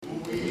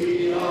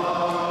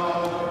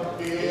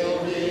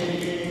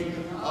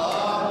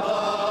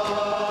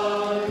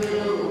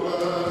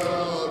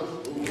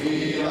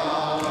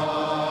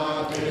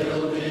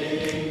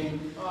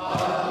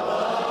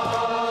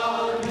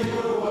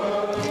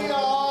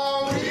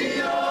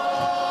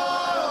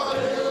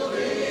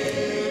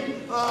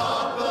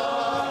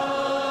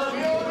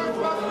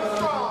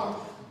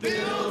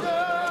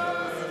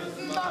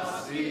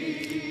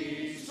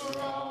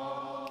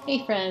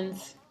Hey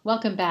friends,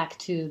 welcome back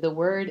to The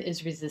Word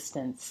is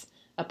Resistance,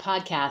 a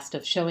podcast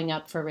of showing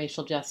up for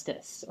racial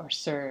justice, or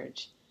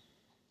SURJ.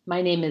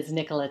 My name is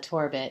Nicola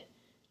Torbett,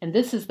 and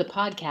this is the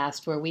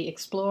podcast where we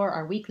explore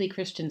our weekly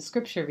Christian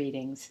scripture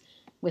readings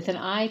with an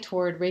eye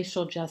toward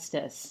racial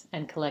justice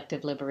and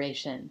collective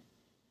liberation.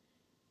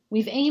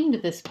 We've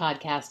aimed this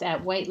podcast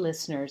at white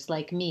listeners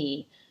like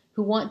me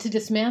who want to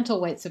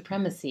dismantle white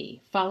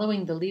supremacy,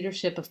 following the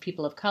leadership of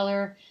people of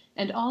color,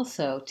 and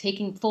also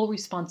taking full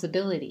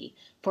responsibility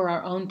for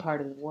our own part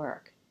of the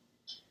work.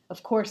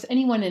 Of course,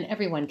 anyone and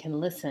everyone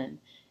can listen,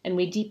 and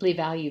we deeply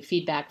value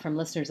feedback from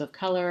listeners of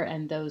color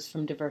and those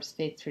from diverse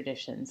faith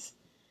traditions.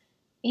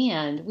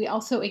 And we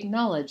also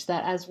acknowledge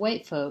that as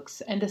white folks,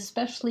 and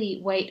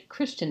especially white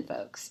Christian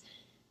folks,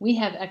 we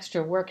have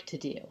extra work to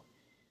do.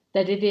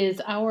 That it is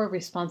our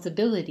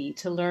responsibility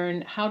to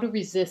learn how to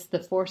resist the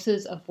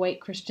forces of white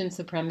Christian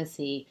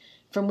supremacy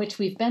from which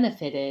we've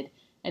benefited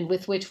and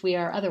with which we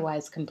are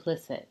otherwise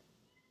complicit.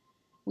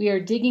 We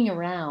are digging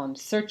around,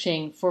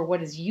 searching for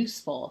what is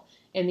useful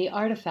in the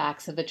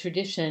artifacts of a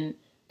tradition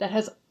that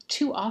has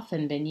too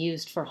often been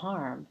used for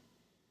harm.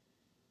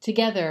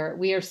 Together,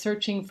 we are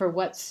searching for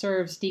what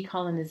serves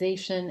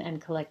decolonization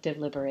and collective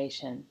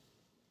liberation.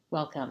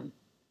 Welcome.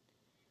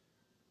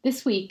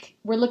 This week,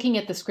 we're looking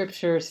at the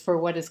scriptures for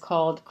what is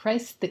called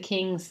Christ the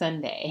King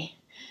Sunday,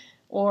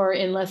 or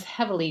in less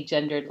heavily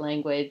gendered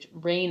language,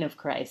 Reign of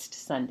Christ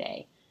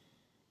Sunday.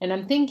 And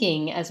I'm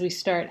thinking, as we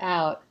start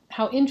out,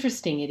 how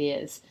interesting it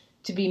is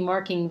to be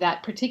marking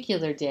that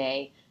particular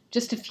day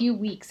just a few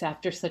weeks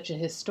after such a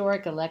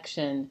historic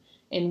election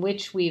in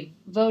which we've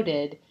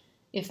voted,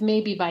 if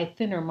maybe by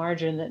thinner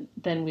margin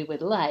than we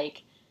would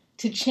like,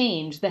 to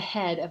change the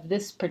head of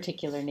this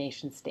particular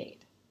nation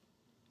state.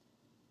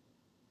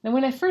 Now,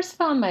 when I first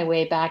found my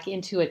way back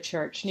into a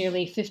church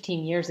nearly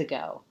 15 years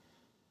ago,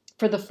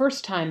 for the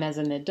first time as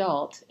an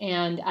adult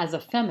and as a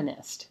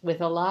feminist with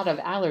a lot of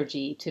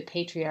allergy to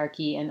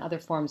patriarchy and other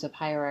forms of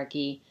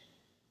hierarchy,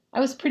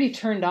 I was pretty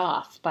turned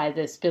off by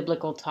this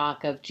biblical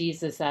talk of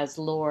Jesus as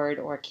Lord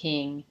or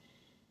King.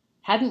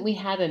 Hadn't we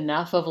had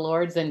enough of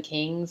lords and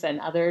kings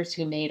and others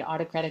who made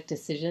autocratic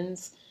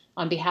decisions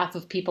on behalf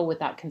of people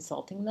without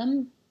consulting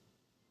them?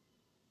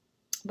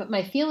 But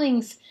my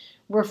feelings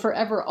were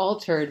forever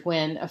altered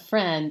when a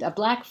friend, a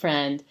black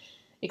friend,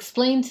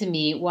 explained to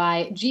me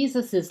why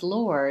Jesus is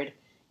Lord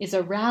is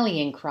a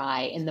rallying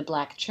cry in the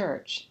black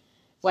church,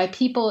 why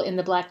people in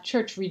the black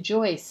church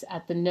rejoice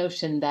at the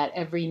notion that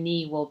every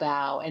knee will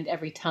bow and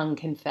every tongue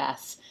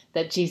confess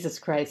that Jesus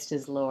Christ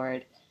is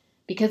Lord.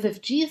 Because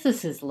if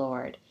Jesus is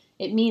Lord,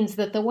 it means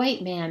that the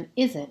white man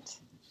isn't.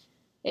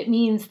 It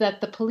means that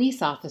the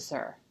police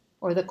officer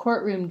or the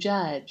courtroom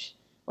judge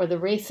or the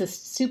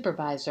racist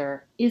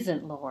supervisor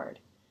isn't Lord,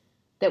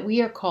 that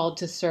we are called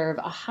to serve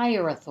a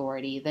higher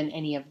authority than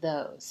any of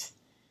those.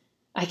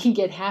 I can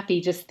get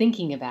happy just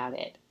thinking about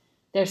it.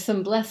 There's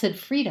some blessed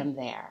freedom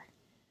there.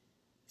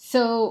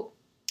 So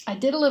I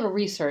did a little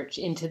research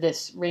into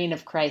this Reign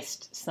of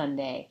Christ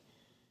Sunday.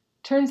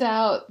 Turns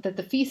out that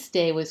the feast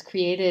day was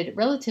created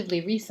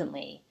relatively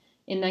recently,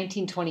 in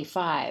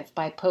 1925,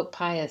 by Pope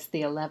Pius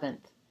XI.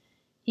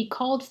 He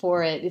called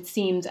for it, it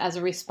seems, as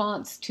a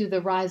response to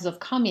the rise of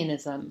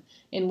communism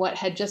in what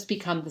had just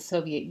become the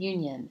Soviet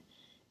Union,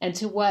 and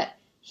to what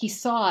he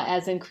saw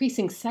as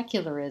increasing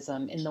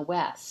secularism in the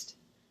West.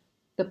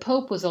 The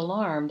Pope was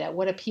alarmed at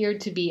what appeared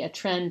to be a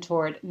trend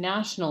toward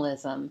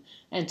nationalism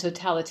and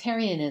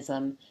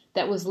totalitarianism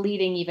that was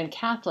leading even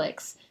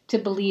Catholics to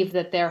believe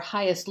that their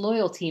highest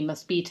loyalty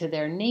must be to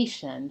their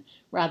nation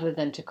rather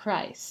than to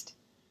Christ.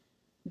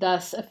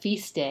 Thus, a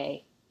feast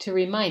day to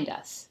remind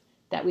us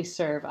that we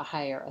serve a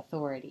higher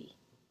authority.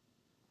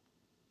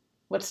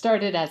 What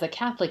started as a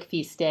Catholic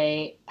feast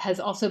day has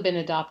also been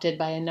adopted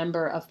by a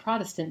number of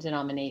Protestant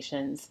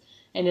denominations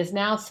and is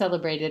now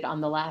celebrated on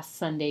the last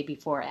Sunday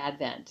before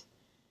Advent.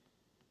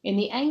 In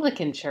the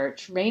Anglican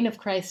Church, Reign of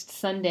Christ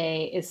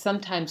Sunday is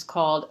sometimes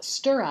called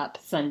Stir Up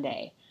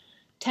Sunday,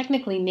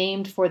 technically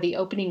named for the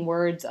opening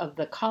words of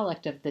the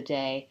collect of the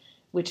day,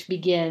 which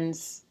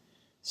begins,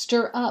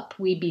 "Stir up,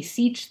 we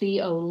beseech thee,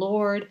 O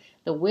Lord,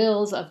 the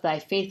wills of thy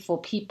faithful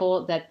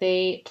people, that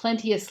they,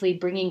 plenteously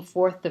bringing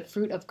forth the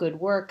fruit of good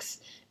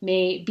works,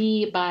 may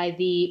be by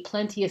thee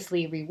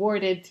plenteously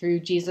rewarded through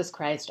Jesus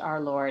Christ our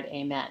Lord.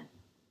 Amen."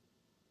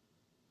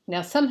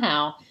 Now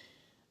somehow,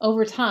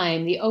 over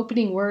time, the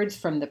opening words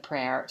from the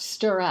prayer,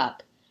 "stir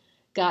up,"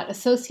 got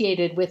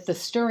associated with the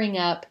stirring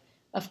up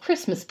of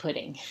Christmas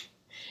pudding,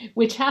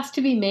 which has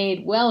to be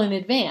made well in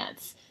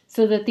advance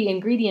so that the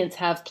ingredients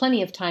have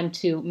plenty of time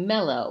to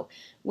mellow,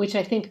 which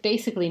I think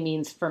basically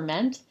means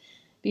ferment,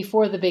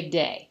 before the big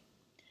day.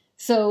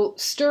 So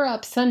Stir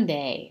Up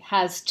Sunday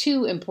has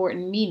two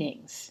important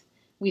meanings.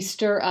 We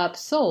stir up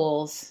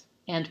souls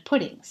and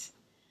puddings.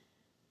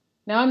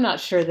 Now, I'm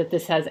not sure that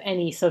this has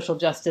any social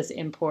justice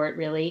import,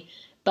 really,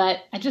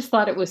 but I just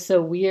thought it was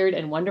so weird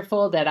and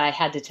wonderful that I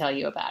had to tell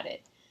you about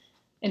it.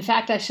 In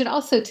fact, I should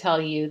also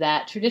tell you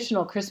that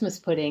traditional Christmas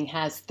pudding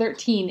has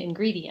 13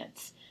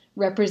 ingredients,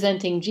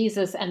 representing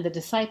Jesus and the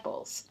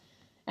disciples,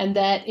 and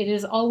that it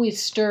is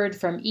always stirred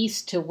from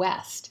east to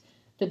west,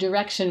 the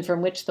direction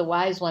from which the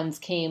wise ones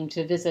came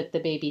to visit the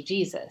baby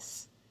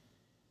Jesus.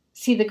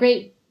 See, the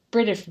Great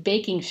British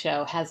Baking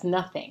Show has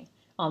nothing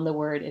on the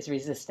word is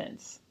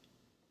resistance.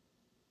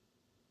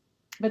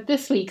 But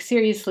this week,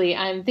 seriously,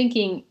 I'm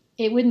thinking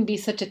it wouldn't be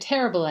such a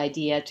terrible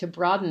idea to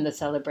broaden the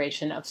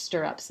celebration of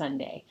Stir Up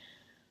Sunday.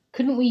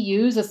 Couldn't we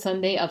use a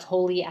Sunday of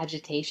holy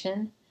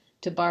agitation,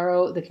 to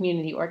borrow the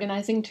community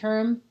organizing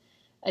term?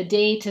 A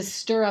day to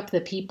stir up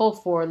the people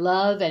for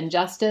love and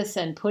justice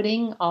and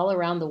pudding all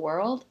around the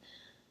world?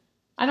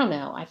 I don't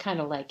know, I kind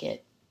of like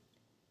it.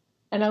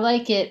 And I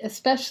like it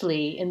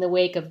especially in the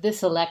wake of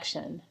this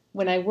election,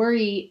 when I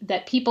worry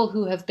that people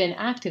who have been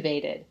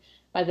activated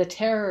by the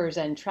terrors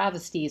and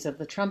travesties of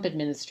the Trump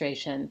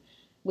administration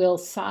will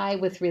sigh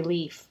with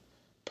relief,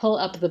 pull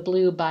up the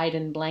blue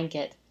Biden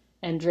blanket,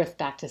 and drift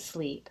back to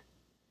sleep.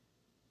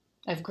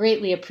 I've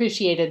greatly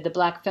appreciated the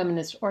Black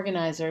feminist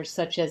organizers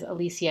such as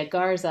Alicia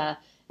Garza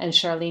and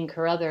Charlene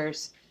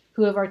Carruthers,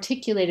 who have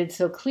articulated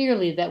so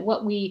clearly that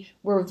what we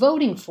were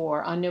voting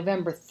for on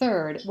November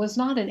 3rd was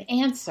not an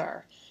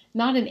answer,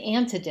 not an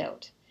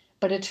antidote,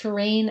 but a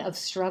terrain of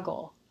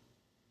struggle.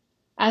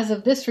 As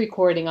of this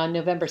recording on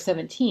November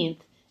 17th,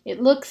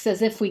 it looks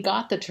as if we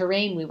got the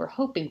terrain we were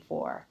hoping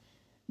for,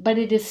 but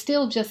it is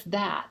still just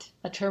that,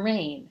 a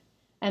terrain,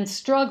 and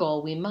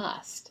struggle we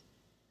must.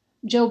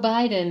 Joe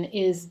Biden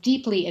is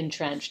deeply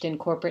entrenched in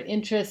corporate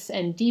interests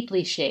and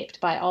deeply shaped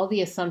by all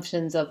the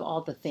assumptions of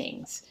all the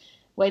things: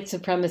 white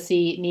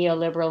supremacy,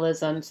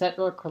 neoliberalism,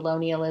 settler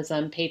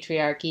colonialism,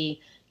 patriarchy,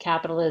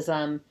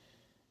 capitalism.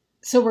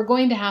 So we're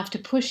going to have to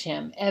push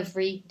him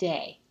every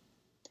day.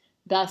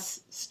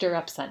 Thus, Stir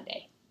Up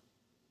Sunday.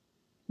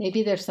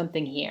 Maybe there's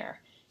something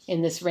here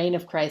in this Reign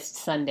of Christ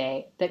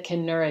Sunday that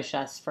can nourish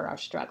us for our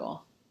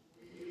struggle.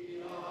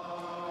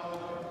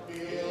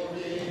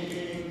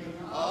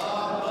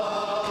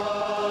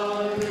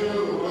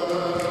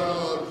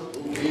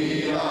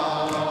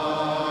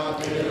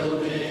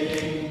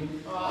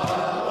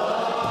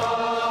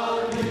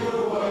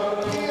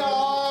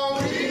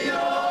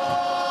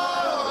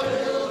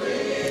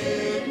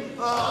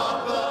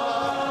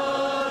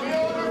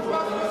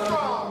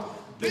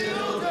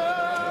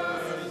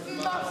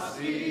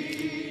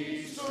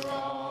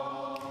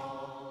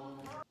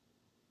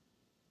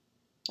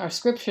 Our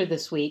scripture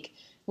this week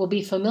will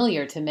be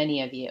familiar to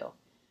many of you.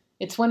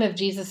 It's one of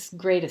Jesus'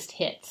 greatest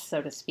hits,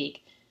 so to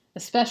speak,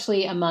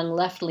 especially among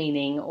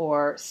left-leaning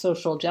or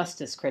social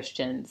justice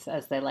Christians,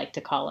 as they like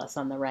to call us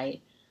on the right.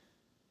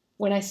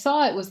 When I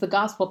saw it was the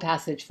gospel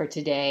passage for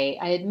today,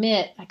 I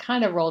admit I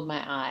kind of rolled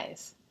my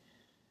eyes.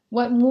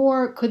 What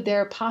more could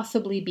there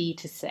possibly be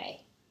to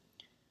say?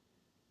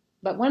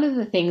 But one of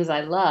the things I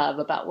love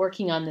about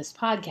working on this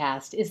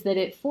podcast is that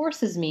it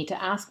forces me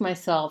to ask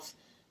myself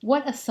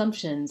what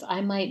assumptions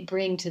I might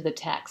bring to the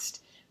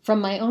text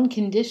from my own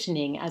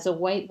conditioning as a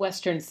white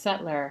Western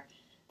settler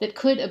that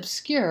could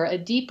obscure a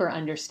deeper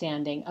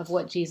understanding of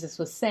what Jesus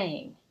was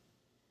saying.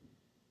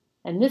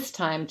 And this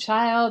time,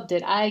 child,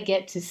 did I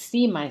get to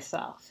see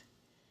myself.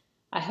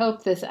 I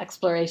hope this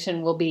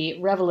exploration will be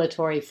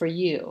revelatory for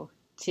you,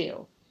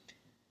 too.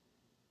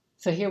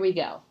 So here we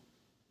go.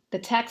 The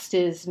text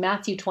is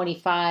Matthew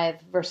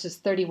 25, verses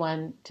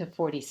 31 to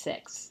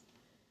 46.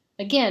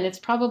 Again, it's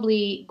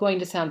probably going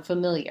to sound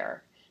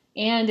familiar,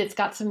 and it's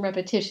got some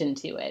repetition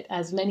to it,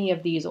 as many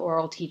of these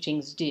oral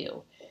teachings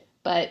do,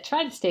 but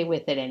try to stay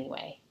with it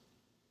anyway.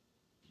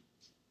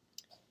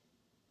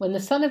 When the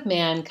Son of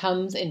Man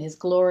comes in his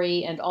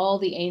glory and all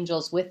the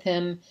angels with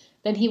him,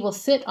 then he will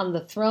sit on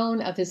the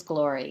throne of his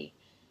glory.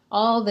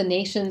 All the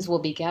nations will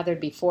be gathered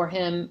before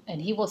him,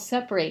 and he will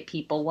separate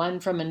people one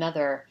from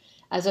another,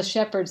 as a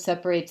shepherd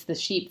separates the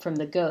sheep from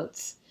the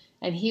goats,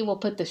 and he will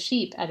put the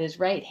sheep at his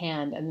right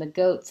hand and the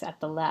goats at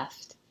the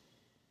left.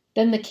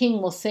 Then the king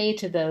will say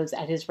to those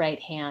at his right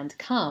hand,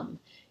 "Come,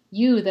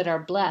 you that are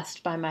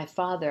blessed by my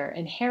Father,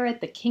 inherit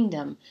the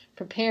kingdom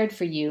prepared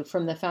for you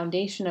from the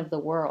foundation of the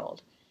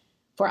world.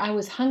 For I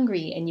was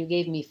hungry, and you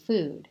gave me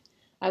food.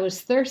 I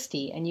was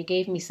thirsty, and you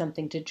gave me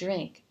something to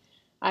drink.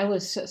 I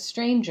was a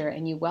stranger,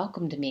 and you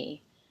welcomed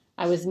me.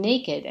 I was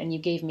naked, and you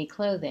gave me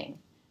clothing.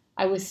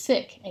 I was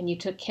sick, and you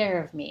took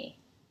care of me.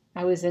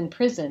 I was in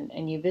prison,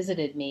 and you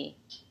visited me."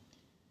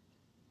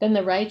 Then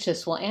the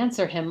righteous will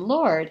answer him,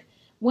 "Lord,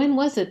 when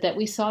was it that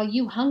we saw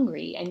you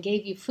hungry and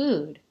gave you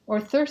food,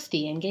 or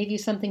thirsty and gave you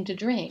something to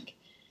drink?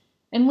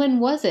 And when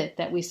was it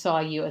that we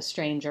saw you a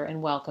stranger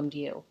and welcomed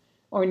you,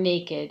 or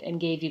naked and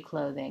gave you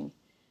clothing?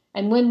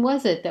 And when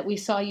was it that we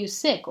saw you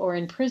sick or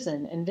in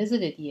prison and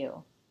visited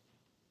you?"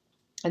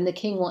 And the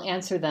king will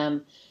answer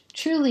them,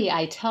 "Truly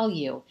I tell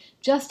you,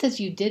 just as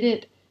you did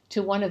it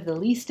to one of the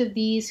least of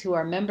these who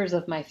are members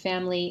of my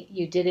family,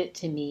 you did it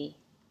to me."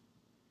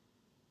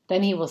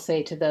 Then he will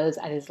say to those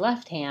at his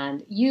left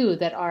hand, "You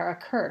that are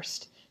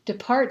accursed,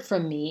 depart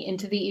from me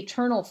into the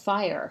eternal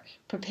fire,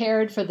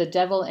 prepared for the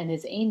devil and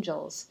his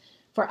angels.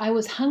 For I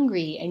was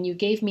hungry, and you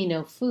gave me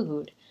no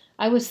food.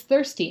 I was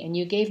thirsty, and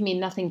you gave me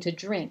nothing to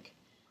drink.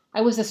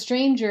 I was a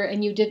stranger,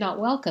 and you did not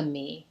welcome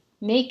me.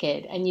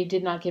 naked, and you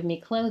did not give me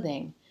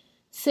clothing,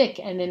 sick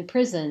and in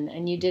prison,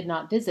 and you did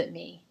not visit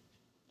me?'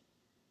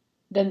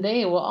 Then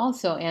they will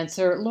also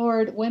answer,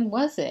 'Lord, when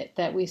was it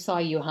that we saw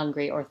you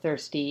hungry or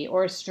thirsty,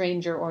 or a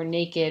stranger or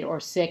naked or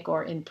sick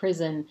or in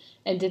prison,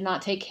 and did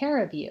not take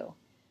care of you?'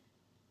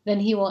 Then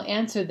he will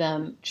answer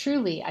them,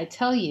 'Truly, I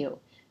tell you,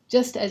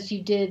 just as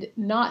you did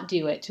not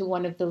do it to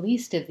one of the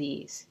least of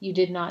these, you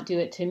did not do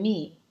it to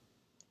me.'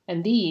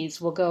 And these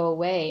will go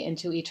away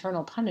into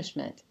eternal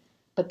punishment,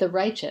 but the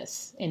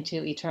righteous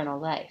into eternal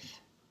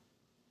life."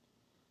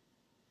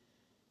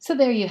 So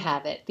there you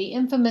have it, the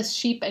infamous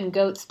sheep and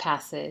goats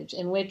passage,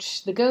 in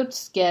which the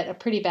goats get a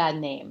pretty bad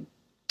name.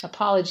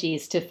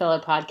 Apologies to fellow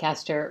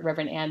podcaster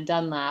Reverend Ann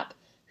Dunlap,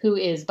 who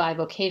is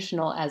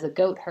bivocational as a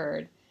goat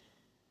herd.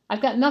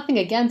 I've got nothing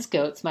against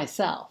goats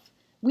myself.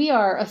 We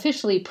are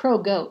officially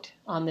pro-goat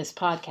on this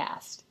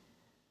podcast.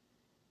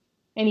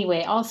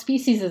 Anyway, all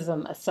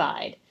speciesism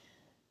aside,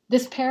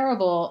 this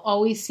parable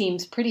always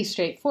seems pretty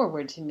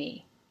straightforward to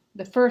me.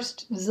 The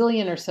first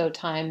zillion or so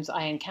times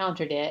I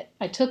encountered it,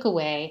 I took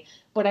away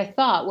what I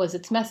thought was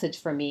its message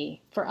for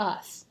me, for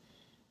us,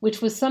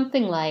 which was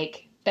something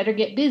like, better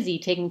get busy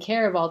taking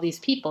care of all these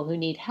people who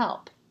need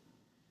help.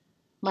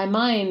 My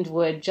mind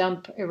would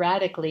jump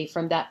erratically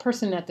from that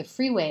person at the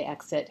freeway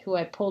exit who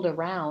I pulled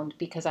around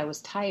because I was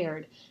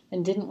tired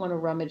and didn't want to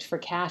rummage for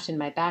cash in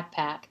my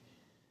backpack,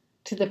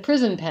 to the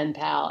prison pen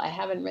pal I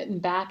haven't written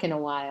back in a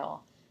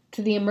while,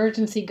 to the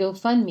emergency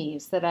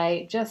GoFundMes that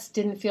I just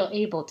didn't feel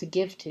able to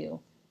give to.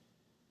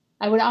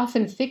 I would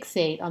often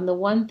fixate on the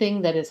one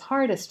thing that is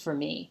hardest for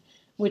me,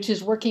 which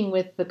is working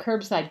with the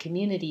curbside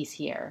communities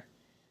here,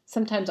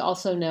 sometimes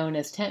also known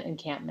as tent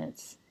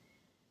encampments.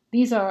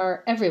 These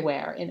are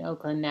everywhere in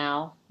Oakland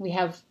now. We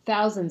have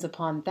thousands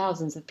upon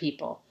thousands of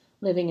people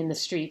living in the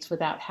streets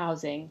without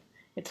housing.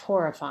 It's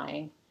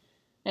horrifying.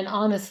 And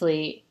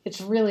honestly,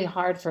 it's really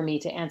hard for me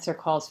to answer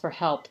calls for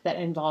help that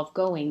involve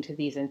going to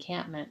these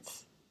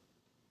encampments.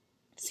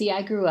 See,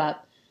 I grew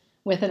up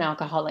with an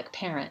alcoholic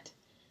parent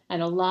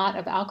and a lot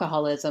of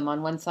alcoholism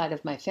on one side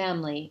of my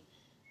family,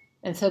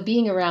 and so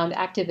being around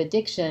active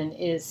addiction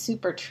is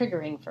super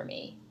triggering for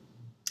me.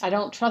 I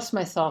don't trust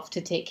myself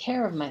to take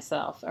care of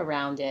myself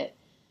around it,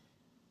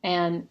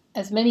 and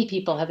as many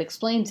people have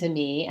explained to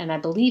me, and I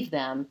believe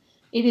them,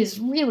 it is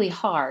really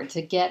hard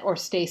to get or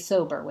stay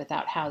sober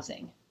without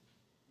housing.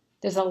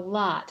 There's a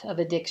lot of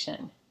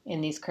addiction in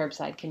these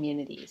curbside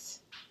communities.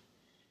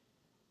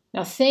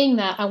 Now, saying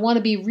that, I want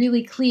to be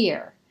really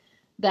clear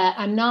that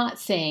I'm not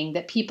saying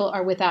that people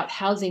are without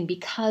housing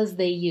because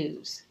they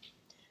use.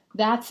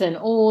 That's an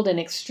old and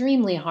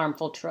extremely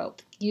harmful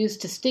trope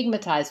used to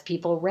stigmatize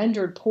people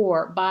rendered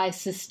poor by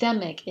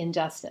systemic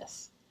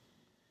injustice.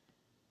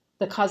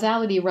 The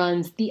causality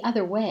runs the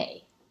other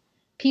way.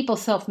 People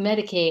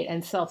self-medicate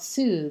and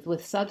self-soothe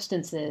with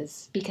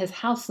substances because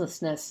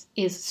houselessness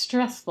is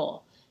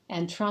stressful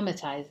and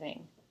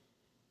traumatizing.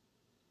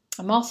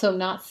 I'm also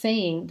not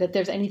saying that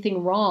there's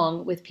anything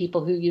wrong with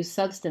people who use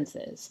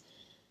substances,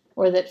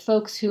 or that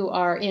folks who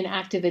are in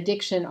active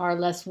addiction are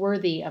less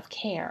worthy of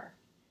care.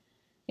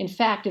 In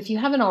fact, if you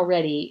haven't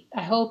already,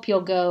 I hope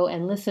you'll go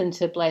and listen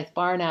to Blythe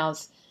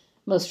Barnow's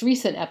most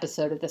recent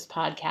episode of this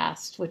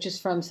podcast, which is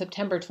from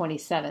September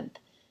 27th,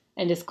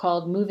 and is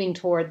called Moving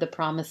Toward the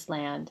Promised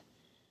Land.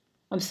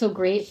 I'm so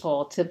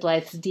grateful to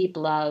Blythe's deep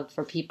love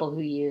for people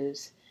who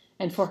use,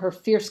 and for her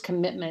fierce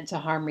commitment to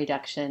harm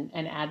reduction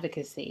and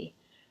advocacy.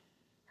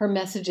 Her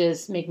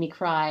messages make me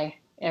cry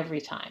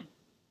every time.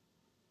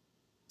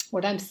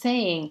 What I'm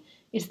saying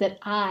is that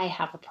I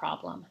have a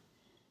problem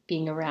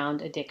being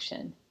around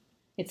addiction.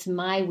 It's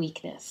my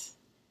weakness,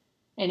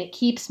 and it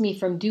keeps me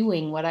from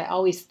doing what I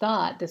always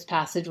thought this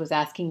passage was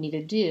asking me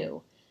to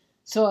do.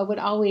 So I would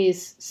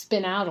always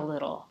spin out a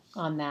little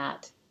on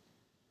that.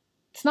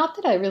 It's not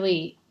that I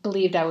really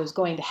believed I was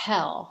going to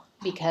hell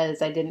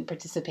because I didn't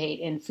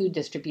participate in food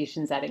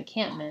distributions at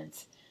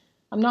encampments.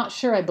 I'm not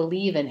sure I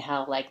believe in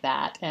hell like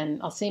that,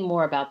 and I'll say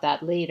more about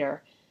that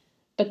later.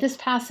 But this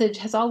passage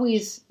has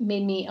always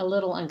made me a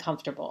little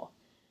uncomfortable.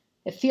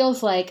 It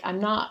feels like I'm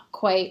not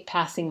quite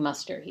passing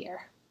muster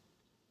here.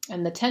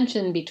 And the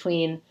tension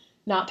between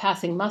not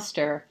passing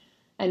muster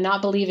and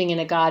not believing in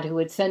a God who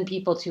would send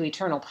people to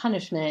eternal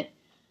punishment,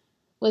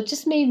 well, it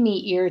just made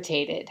me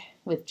irritated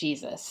with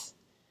Jesus.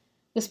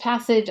 This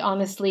passage,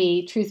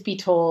 honestly, truth be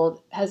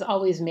told, has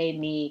always made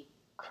me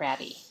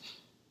crabby.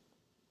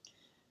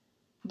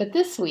 But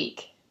this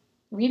week,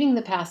 reading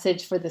the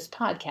passage for this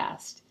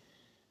podcast,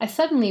 I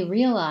suddenly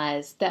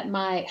realized that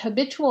my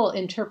habitual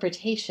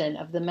interpretation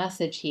of the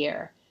message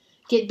here,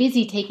 get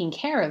busy taking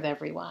care of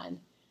everyone,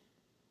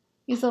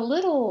 is a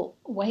little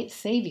white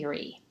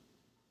saviory.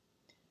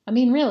 I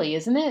mean, really,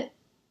 isn't it?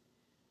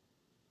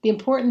 The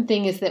important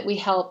thing is that we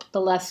help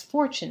the less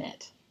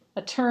fortunate,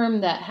 a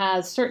term that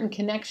has certain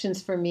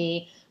connections for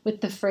me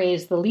with the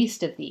phrase, the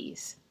least of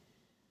these.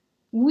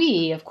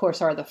 We, of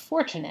course, are the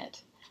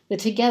fortunate, the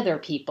together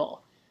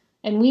people,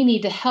 and we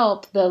need to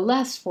help the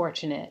less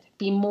fortunate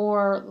be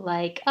more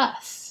like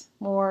us,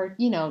 more,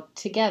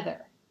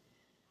 together.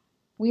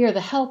 We are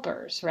the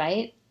helpers,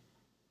 right?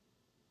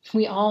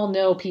 We all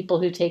know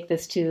people who take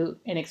this to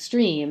an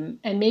extreme,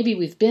 and maybe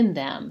we've been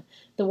them.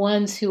 The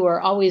ones who are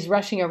always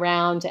rushing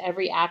around to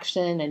every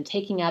action and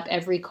taking up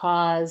every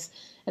cause,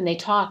 and they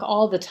talk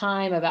all the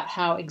time about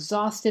how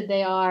exhausted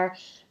they are,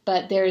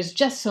 but there's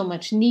just so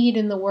much need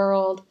in the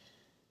world.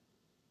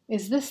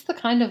 Is this the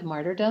kind of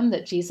martyrdom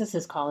that Jesus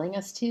is calling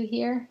us to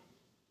here?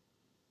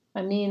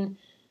 I mean,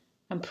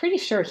 I'm pretty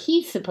sure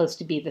he's supposed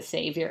to be the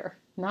savior,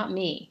 not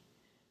me.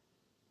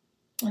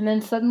 And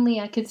then suddenly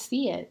I could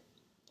see it.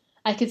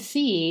 I could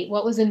see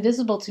what was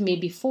invisible to me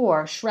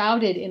before,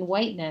 shrouded in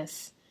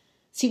whiteness.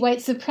 See,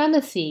 white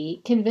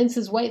supremacy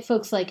convinces white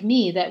folks like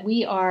me that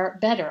we are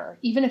better,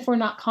 even if we're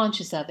not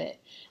conscious of it.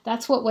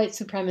 That's what white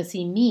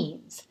supremacy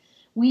means.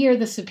 We are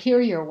the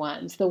superior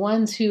ones, the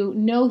ones who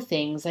know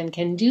things and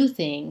can do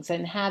things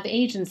and have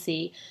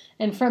agency.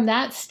 And from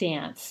that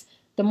stance,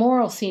 the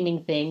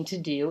moral-seeming thing to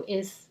do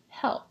is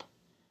help.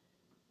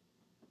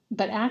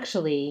 But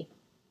actually,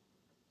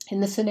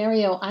 in the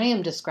scenario I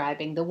am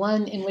describing, the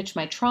one in which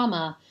my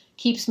trauma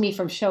keeps me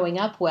from showing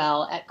up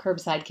well at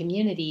curbside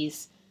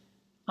communities,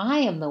 I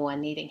am the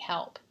one needing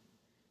help,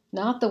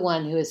 not the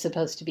one who is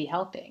supposed to be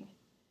helping.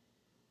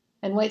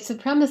 And white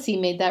supremacy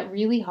made that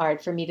really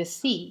hard for me to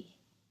see.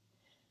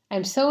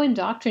 I'm so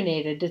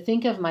indoctrinated to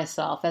think of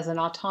myself as an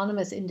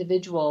autonomous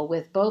individual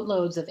with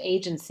boatloads of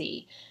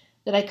agency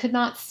that I could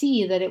not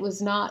see that it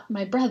was not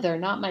my brother,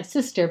 not my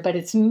sister, but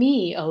it's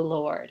me, O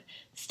Lord,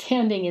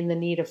 standing in the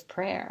need of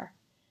prayer.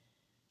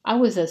 I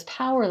was as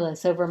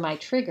powerless over my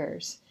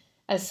triggers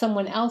as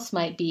someone else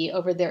might be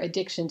over their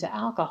addiction to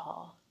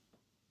alcohol.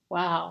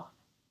 Wow.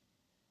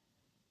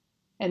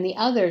 And the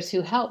others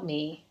who helped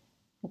me,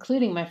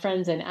 including my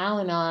friends in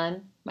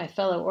Al-Anon, my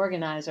fellow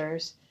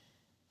organizers,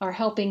 are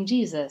helping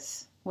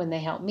Jesus when they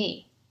help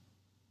me.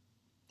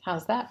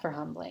 How's that for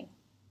humbling?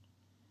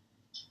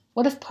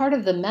 What if part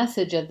of the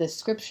message of this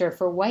scripture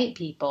for white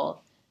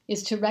people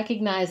is to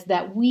recognize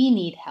that we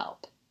need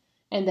help,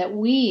 and that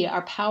we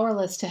are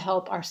powerless to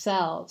help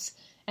ourselves,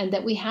 and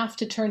that we have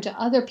to turn to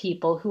other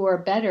people who are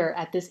better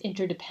at this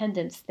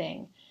interdependence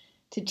thing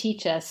to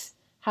teach us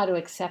how to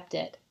accept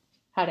it,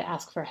 how to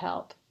ask for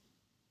help.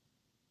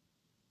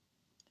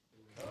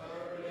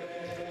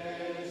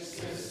 Courage,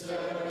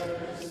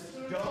 sisters,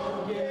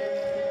 don't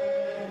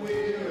get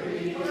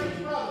weary. Courage,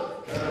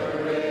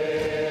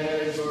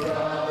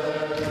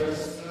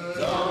 brothers,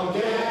 don't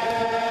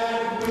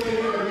get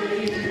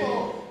weary.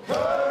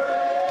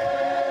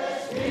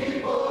 Courage,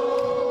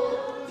 people,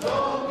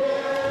 don't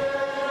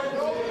get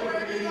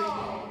weary.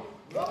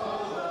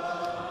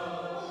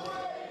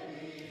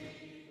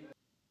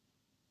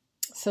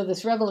 So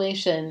this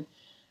revelation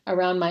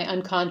around my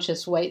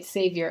unconscious white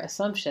savior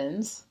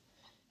assumptions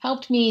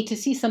helped me to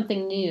see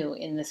something new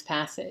in this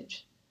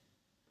passage.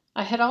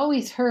 I had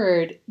always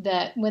heard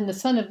that when the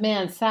Son of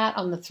Man sat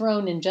on the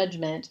throne in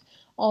judgment,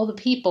 all the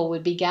people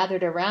would be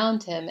gathered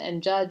around him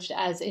and judged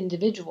as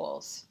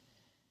individuals.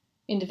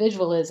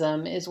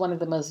 Individualism is one of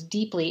the most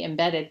deeply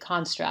embedded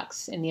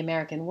constructs in the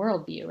American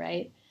worldview,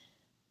 right?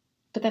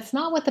 But that's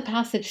not what the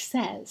passage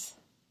says.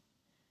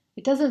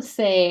 It doesn't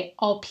say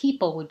all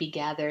people would be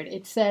gathered.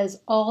 It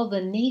says all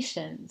the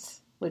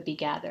nations would be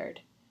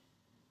gathered.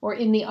 Or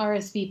in the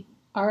NRSV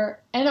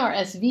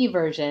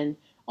version,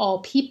 all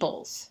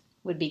peoples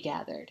would be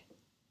gathered.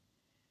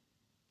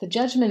 The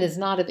judgment is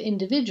not of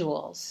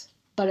individuals,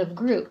 but of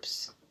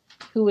groups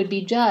who would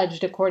be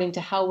judged according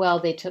to how well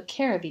they took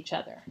care of each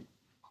other.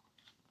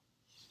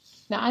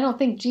 Now, I don't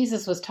think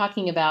Jesus was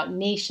talking about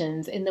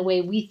nations in the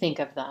way we think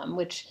of them,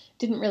 which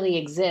didn't really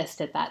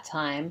exist at that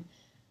time.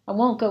 I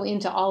won't go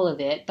into all of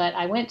it, but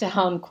I went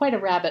down quite a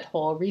rabbit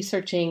hole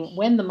researching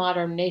when the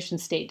modern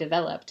nation-state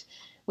developed,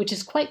 which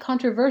is quite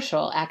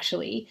controversial,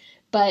 actually,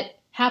 but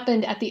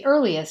happened at the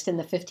earliest in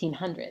the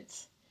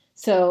 1500s.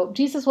 So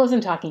Jesus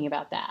wasn't talking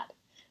about that,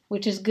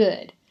 which is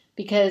good,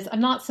 because I'm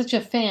not such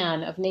a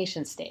fan of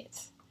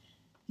nation-states.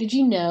 Did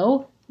you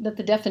know that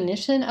the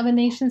definition of a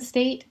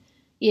nation-state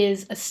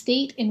is a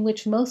state in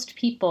which most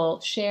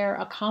people share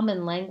a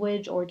common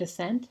language or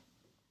descent?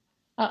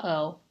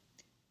 Uh-oh.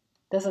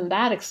 Doesn't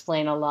that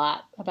explain a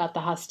lot about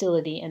the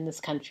hostility in this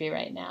country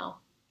right now?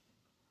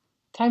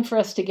 Time for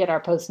us to get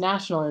our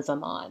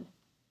post-nationalism on.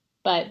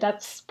 But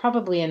that's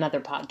probably another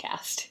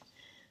podcast.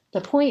 The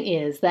point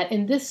is that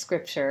in this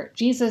scripture,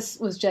 Jesus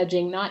was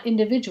judging not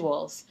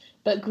individuals,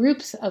 but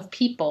groups of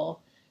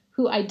people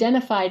who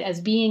identified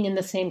as being in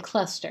the same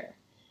cluster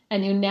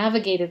and who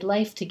navigated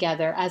life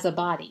together as a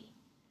body.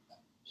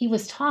 He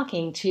was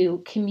talking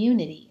to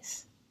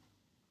communities.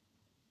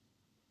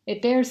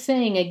 It bears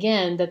saying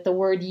again that the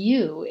word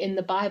you in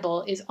the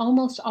Bible is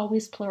almost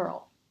always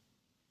plural.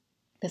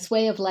 This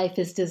way of life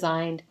is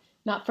designed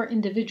not for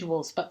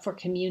individuals, but for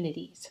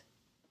communities.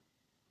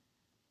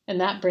 And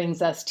that brings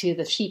us to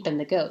the sheep and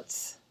the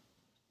goats.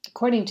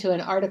 According to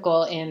an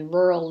article in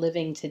Rural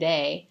Living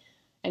Today,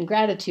 and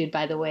gratitude,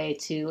 by the way,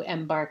 to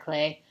M.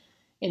 Barclay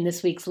in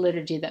this week's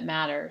Liturgy That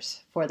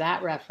Matters for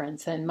that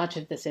reference and much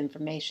of this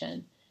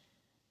information,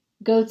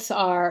 goats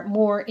are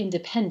more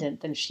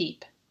independent than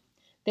sheep.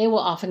 They will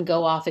often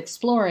go off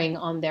exploring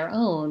on their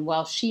own,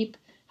 while sheep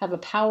have a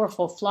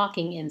powerful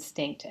flocking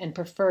instinct and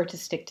prefer to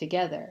stick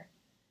together.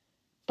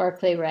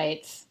 Barclay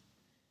writes,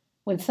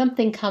 "When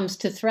something comes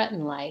to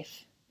threaten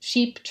life,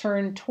 sheep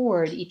turn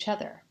toward each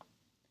other.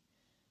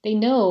 They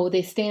know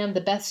they stand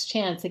the best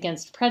chance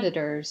against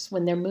predators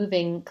when they're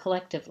moving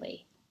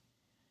collectively.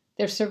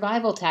 Their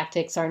survival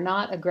tactics are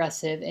not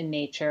aggressive in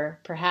nature,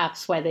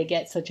 perhaps why they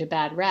get such a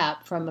bad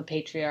rap from a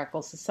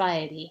patriarchal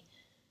society,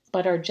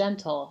 but are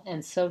gentle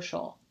and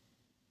social.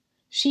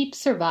 Sheep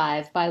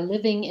survive by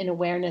living in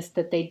awareness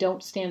that they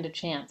don't stand a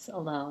chance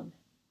alone."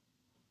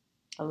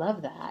 I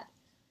love that.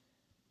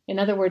 In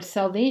other words,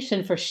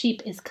 salvation for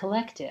sheep is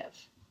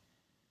collective.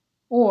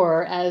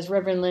 Or, as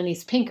Reverend Lenny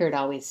Pinkard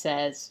always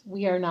says,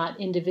 we are not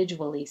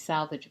individually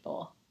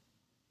salvageable.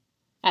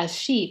 As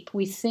sheep,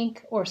 we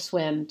sink or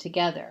swim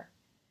together.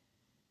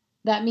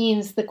 That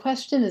means the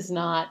question is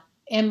not,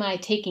 am I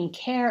taking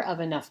care of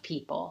enough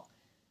people?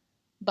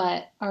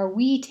 But are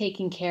we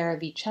taking care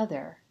of each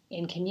other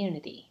in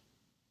community?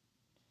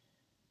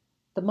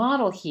 The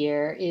model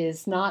here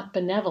is not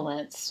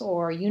benevolence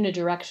or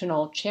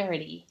unidirectional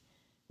charity,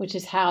 which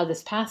is how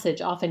this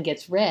passage often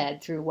gets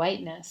read through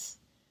whiteness,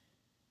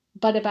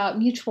 but about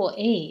mutual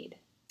aid,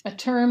 a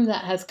term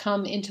that has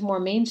come into more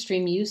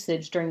mainstream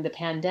usage during the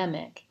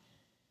pandemic.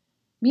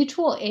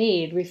 Mutual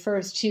aid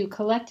refers to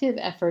collective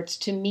efforts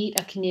to meet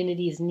a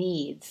community's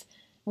needs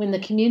when the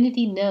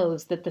community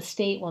knows that the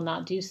state will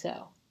not do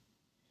so.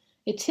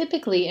 It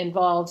typically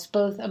involves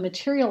both a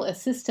material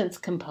assistance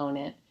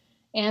component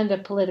and a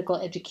political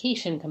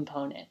education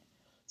component,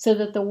 so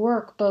that the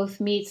work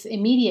both meets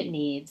immediate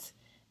needs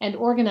and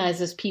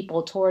organizes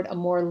people toward a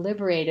more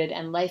liberated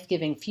and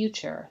life-giving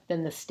future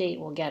than the state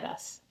will get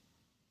us.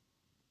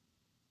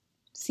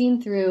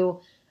 Seen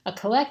through a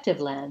collective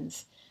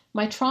lens,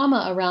 my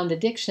trauma around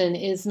addiction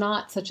is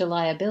not such a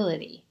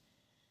liability.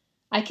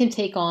 I can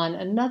take on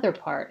another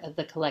part of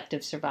the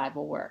collective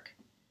survival work.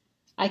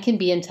 I can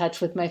be in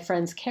touch with my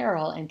friends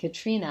Carol and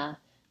Katrina,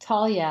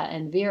 Talia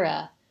and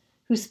Vera,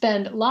 who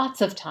spend lots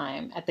of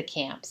time at the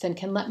camps and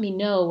can let me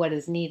know what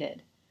is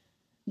needed.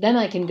 Then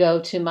I can go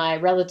to my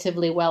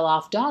relatively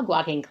well-off dog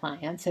walking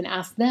clients and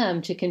ask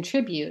them to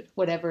contribute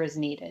whatever is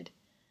needed.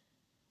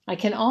 I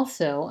can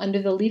also,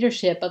 under the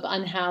leadership of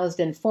unhoused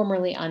and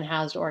formerly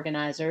unhoused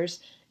organizers,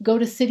 go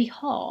to City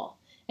Hall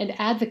and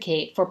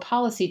advocate for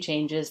policy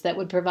changes that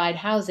would provide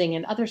housing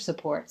and other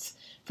supports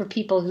for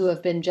people who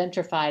have been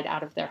gentrified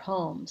out of their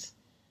homes.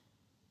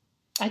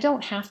 I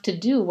don't have to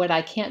do what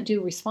I can't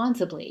do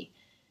responsibly,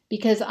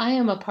 because I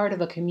am a part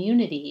of a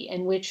community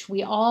in which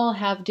we all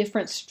have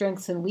different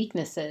strengths and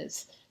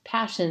weaknesses,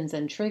 passions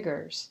and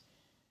triggers.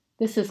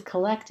 This is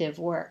collective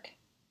work.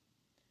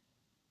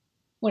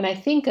 When I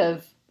think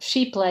of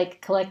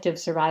sheep-like collective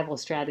survival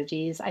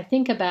strategies, I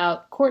think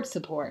about court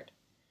support,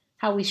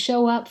 how we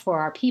show up for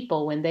our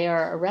people when they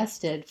are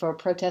arrested for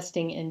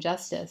protesting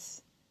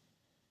injustice.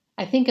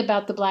 I think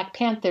about the Black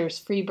Panthers'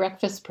 free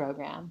breakfast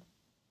program.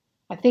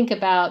 I think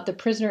about the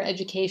Prisoner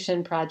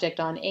Education Project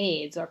on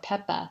AIDS, or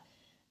PEPA,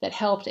 that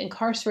helped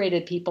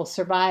incarcerated people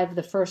survive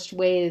the first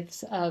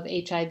waves of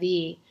HIV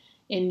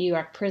in New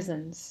York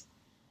prisons.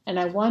 And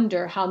I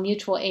wonder how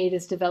mutual aid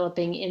is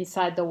developing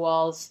inside the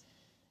walls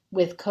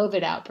with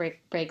COVID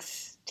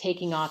outbreaks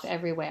taking off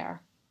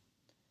everywhere.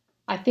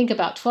 I think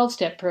about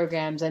 12-step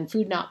programs and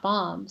Food Not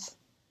Bombs.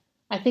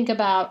 I think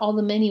about all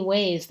the many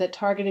ways that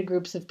targeted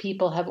groups of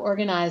people have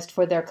organized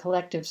for their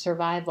collective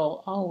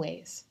survival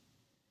always.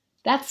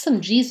 That's some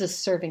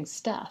Jesus-serving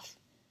stuff.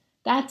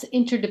 That's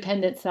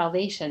interdependent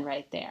salvation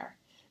right there.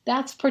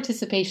 That's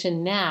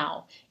participation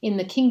now in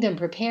the kingdom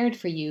prepared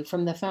for you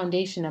from the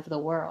foundation of the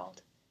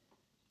world.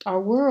 Our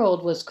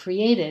world was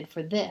created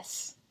for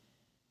this,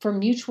 for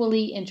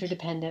mutually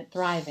interdependent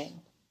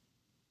thriving.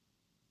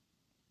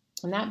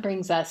 And that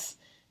brings us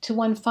to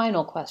one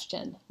final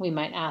question we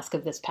might ask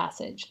of this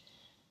passage.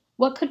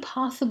 What could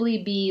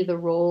possibly be the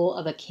role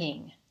of a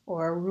king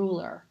or a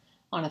ruler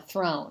on a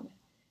throne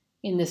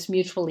in this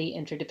mutually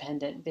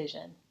interdependent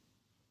vision?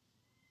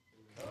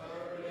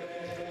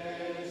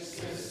 Courage,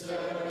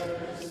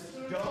 sisters,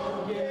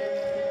 don't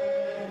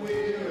get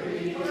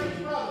weary. Courage,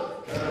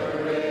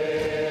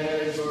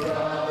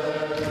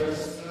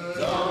 brothers,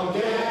 don't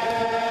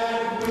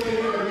get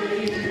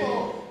weary.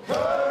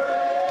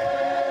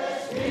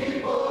 Courage,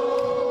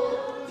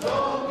 people,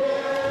 don't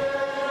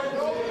get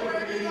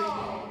weary.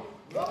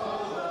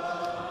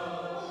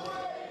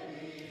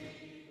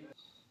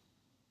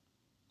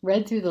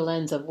 Read through the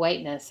lens of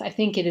whiteness, I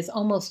think it is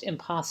almost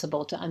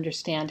impossible to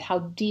understand how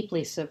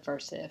deeply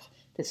subversive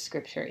this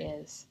scripture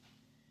is.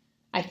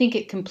 I think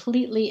it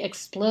completely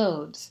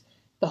explodes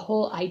the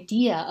whole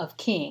idea of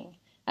king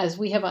as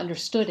we have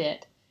understood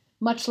it,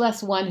 much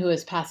less one who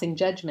is passing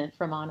judgment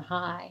from on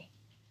high.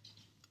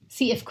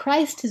 See, if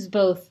Christ is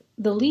both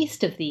the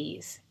least of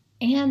these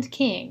and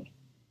king,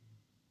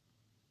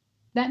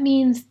 that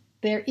means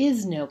there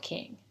is no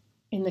king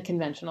in the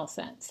conventional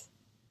sense.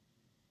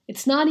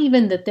 It's not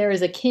even that there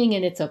is a king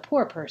and it's a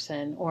poor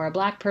person or a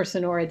black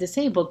person or a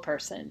disabled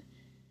person.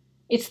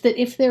 It's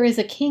that if there is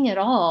a king at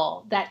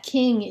all, that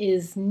king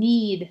is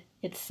need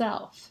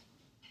itself.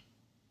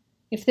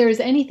 If there is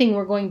anything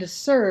we're going to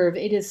serve,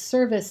 it is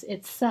service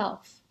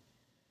itself.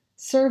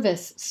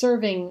 Service,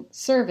 serving,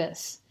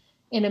 service,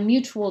 in a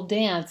mutual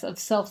dance of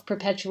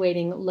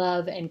self-perpetuating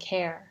love and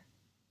care.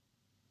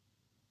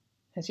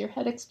 Has your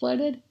head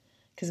exploded?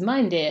 Because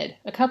mine did,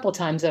 a couple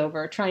times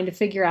over, trying to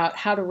figure out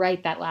how to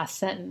write that last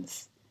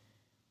sentence.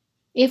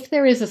 If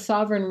there is a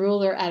sovereign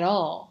ruler at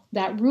all,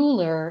 that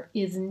ruler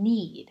is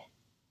need.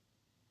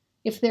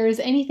 If there is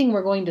anything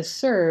we're going to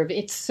serve,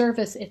 it's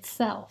service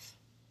itself,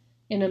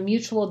 in a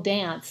mutual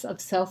dance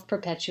of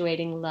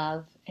self-perpetuating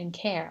love and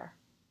care.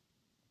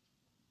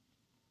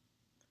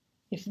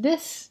 If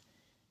this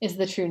is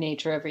the true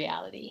nature of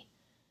reality,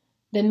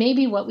 then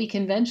maybe what we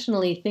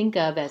conventionally think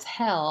of as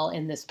hell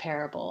in this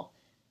parable,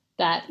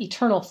 that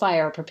eternal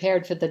fire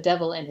prepared for the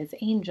devil and his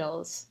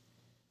angels,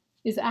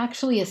 is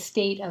actually a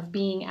state of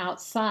being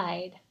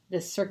outside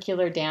this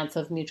circular dance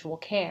of mutual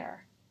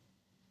care.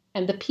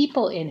 And the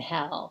people in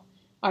hell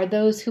are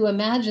those who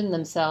imagine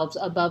themselves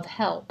above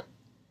help,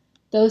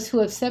 those who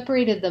have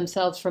separated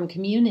themselves from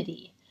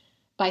community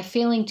by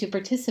failing to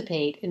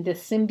participate in the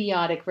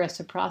symbiotic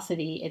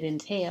reciprocity it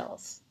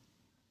entails.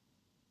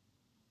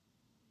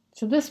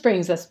 So this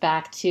brings us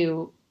back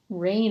to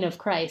Reign of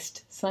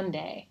Christ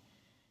Sunday,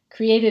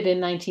 created in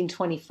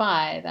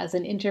 1925 as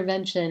an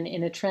intervention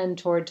in a trend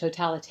toward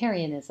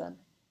totalitarianism.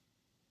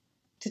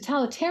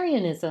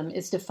 Totalitarianism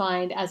is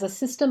defined as a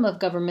system of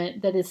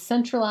government that is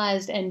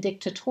centralized and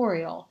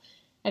dictatorial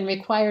and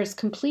requires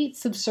complete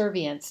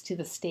subservience to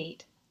the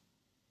state.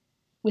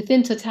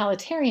 Within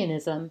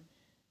totalitarianism,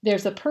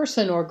 there's a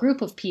person or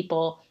group of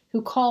people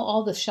who call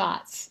all the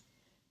shots,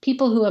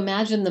 people who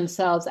imagine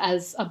themselves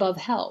as above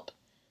help,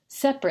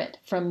 separate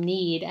from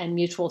need and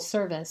mutual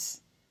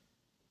service,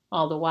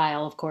 all the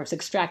while, of course,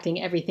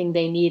 extracting everything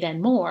they need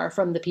and more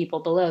from the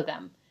people below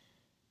them.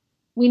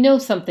 We know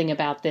something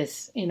about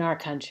this in our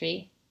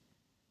country,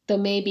 though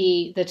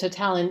maybe the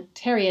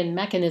totalitarian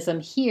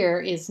mechanism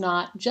here is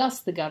not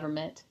just the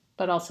government,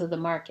 but also the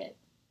market.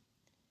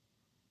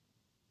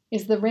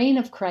 Is the reign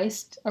of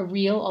Christ a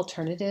real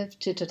alternative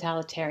to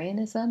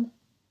totalitarianism?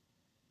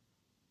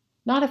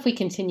 Not if we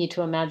continue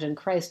to imagine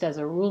Christ as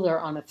a ruler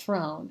on a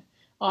throne,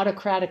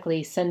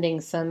 autocratically sending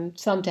some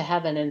to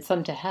heaven and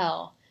some to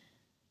hell,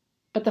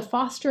 but the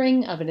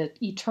fostering of an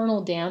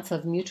eternal dance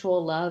of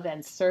mutual love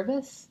and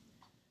service,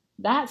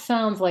 that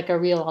sounds like a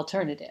real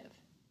alternative,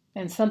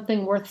 and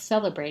something worth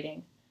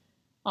celebrating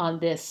on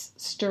this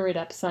Stir It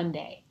Up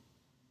Sunday,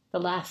 the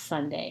last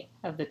Sunday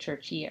of the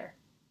church year.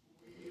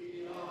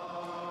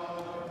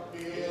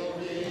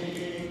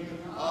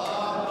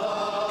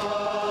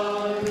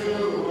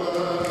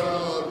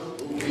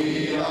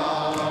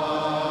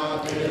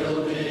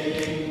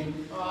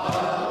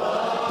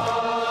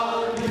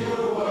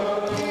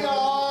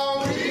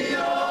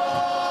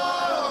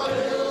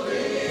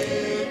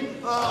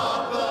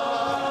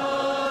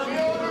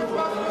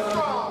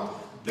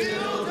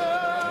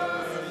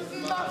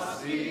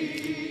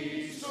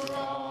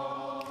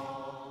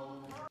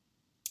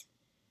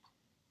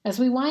 As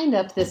we wind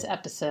up this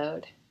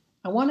episode,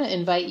 I want to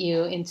invite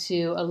you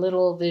into a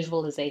little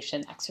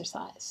visualization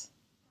exercise.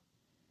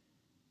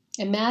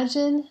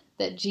 Imagine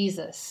that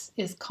Jesus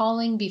is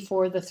calling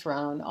before the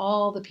throne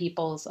all the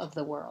peoples of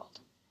the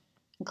world,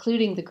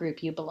 including the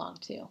group you belong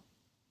to.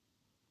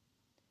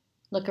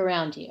 Look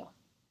around you.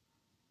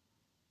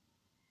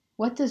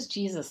 What does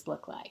Jesus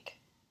look like?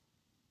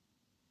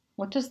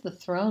 What does the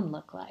throne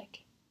look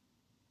like?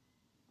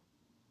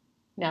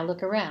 Now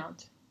look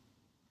around.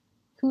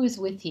 Who is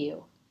with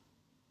you?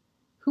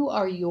 Who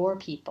are your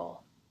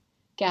people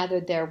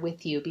gathered there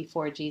with you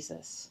before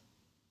Jesus?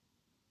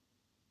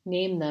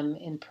 Name them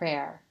in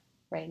prayer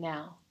right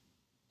now.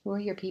 Who are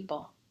your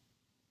people?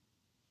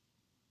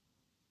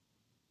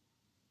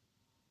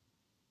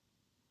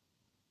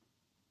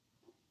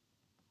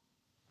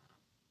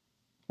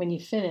 When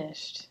you've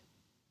finished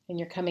and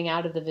you're coming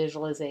out of the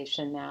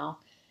visualization now,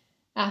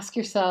 ask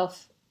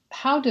yourself,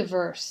 how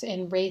diverse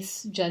in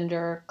race,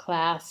 gender,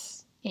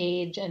 class,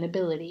 age, and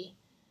ability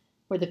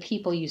were the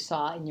people you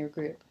saw in your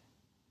group?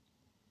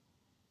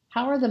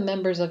 How are the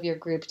members of your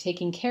group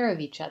taking care of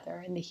each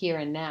other in the here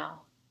and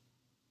now?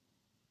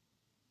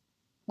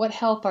 What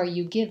help are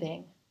you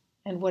giving,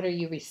 and what are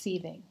you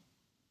receiving?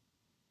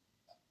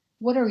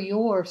 What are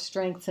your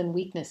strengths and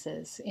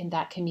weaknesses in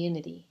that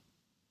community?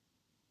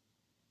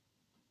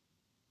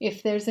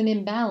 If there's an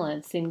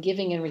imbalance in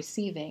giving and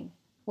receiving,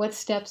 what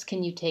steps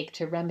can you take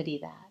to remedy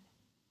that?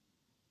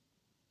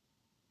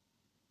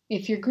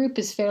 If your group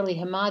is fairly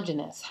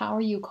homogeneous, how are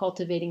you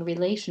cultivating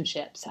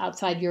relationships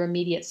outside your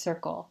immediate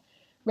circle,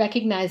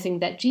 recognizing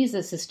that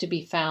Jesus is to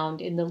be found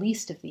in the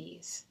least of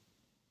these?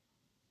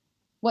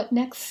 What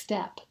next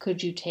step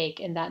could you take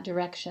in that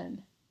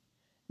direction?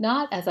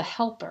 Not as a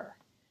helper,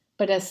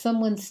 but as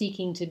someone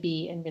seeking to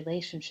be in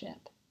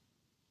relationship.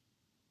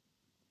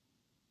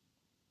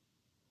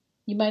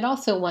 You might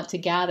also want to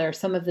gather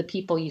some of the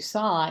people you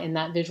saw in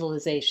that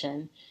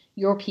visualization,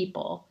 your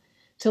people,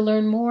 to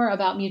learn more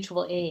about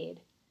mutual aid.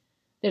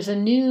 There's a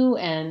new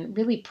and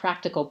really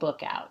practical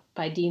book out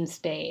by Dean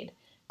Spade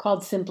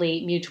called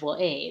simply Mutual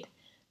Aid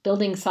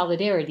building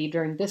solidarity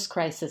during this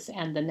crisis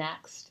and the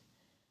next.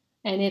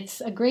 And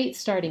it's a great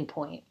starting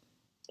point.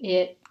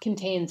 It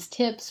contains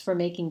tips for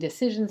making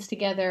decisions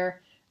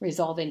together,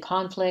 resolving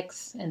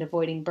conflicts, and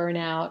avoiding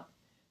burnout.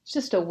 It's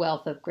just a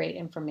wealth of great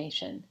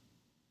information.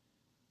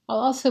 I'll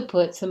also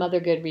put some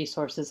other good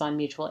resources on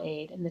mutual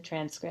aid in the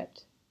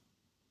transcript.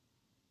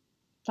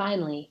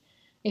 Finally,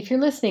 if you're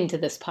listening to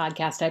this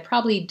podcast, I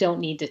probably don't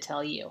need to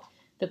tell you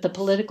that the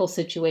political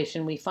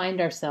situation we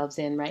find ourselves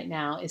in right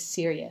now is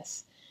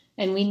serious,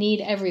 and we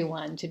need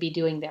everyone to be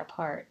doing their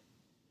part.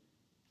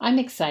 I'm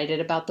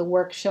excited about the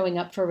work Showing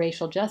Up for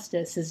Racial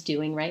Justice is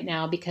doing right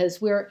now because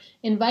we're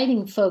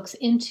inviting folks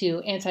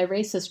into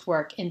anti-racist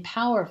work in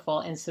powerful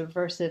and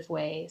subversive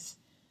ways.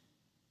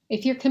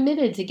 If you're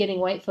committed to getting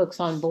white folks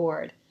on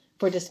board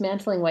for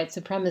dismantling white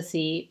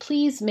supremacy,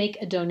 please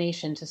make a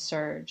donation to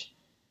Surge.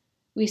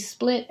 We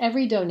split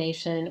every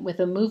donation with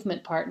a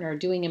movement partner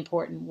doing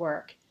important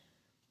work.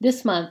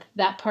 This month,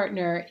 that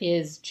partner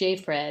is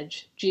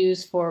JFREJ,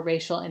 Jews for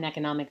Racial and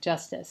Economic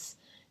Justice,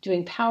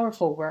 doing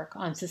powerful work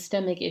on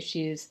systemic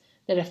issues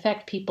that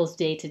affect people's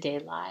day-to-day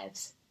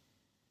lives.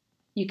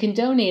 You can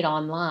donate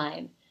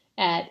online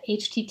at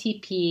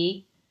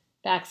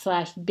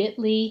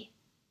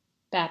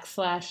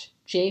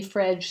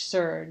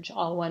http://bit.ly/JFREJSurge,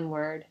 all one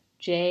word,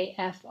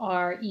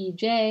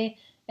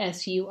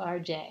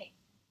 JFREJSURJ.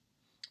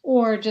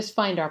 Or just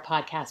find our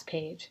podcast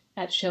page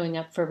at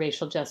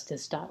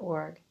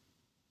showingupforracialjustice.org.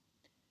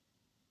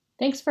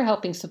 Thanks for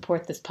helping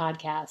support this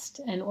podcast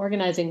and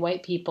organizing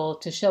white people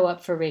to show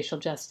up for racial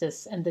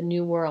justice and the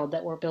new world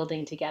that we're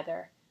building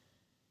together.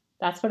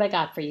 That's what I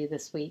got for you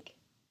this week.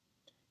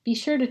 Be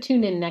sure to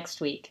tune in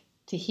next week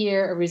to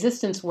hear a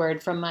resistance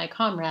word from my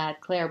comrade,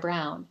 Claire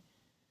Brown.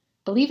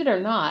 Believe it or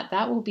not,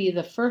 that will be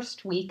the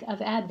first week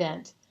of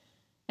Advent,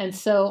 and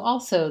so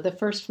also the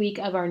first week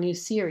of our new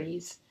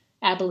series,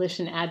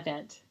 Abolition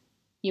Advent.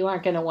 You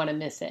aren't going to want to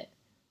miss it.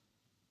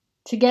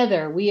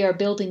 Together, we are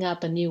building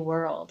up a new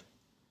world.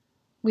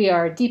 We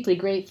are deeply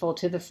grateful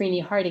to the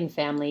Freeney Harding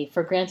family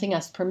for granting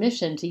us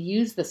permission to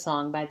use the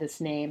song by this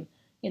name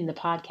in the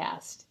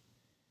podcast.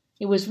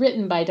 It was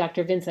written by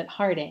Dr. Vincent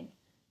Harding,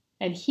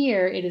 and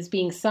here it is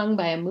being sung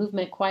by a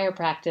movement choir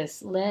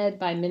practice led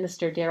by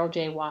Minister Daryl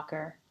J.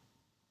 Walker.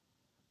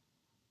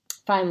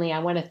 Finally, I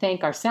want to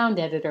thank our sound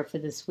editor for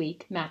this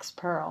week, Max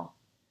Pearl.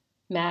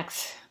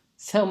 Max,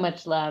 so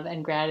much love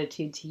and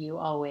gratitude to you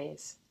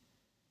always.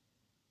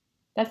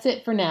 That's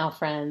it for now,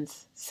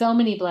 friends. So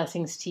many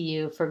blessings to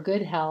you for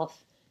good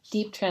health,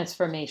 deep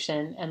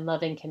transformation, and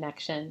loving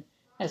connection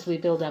as we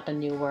build up a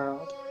new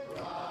world.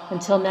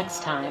 Until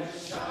next time,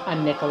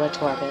 I'm Nicola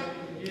Torbett.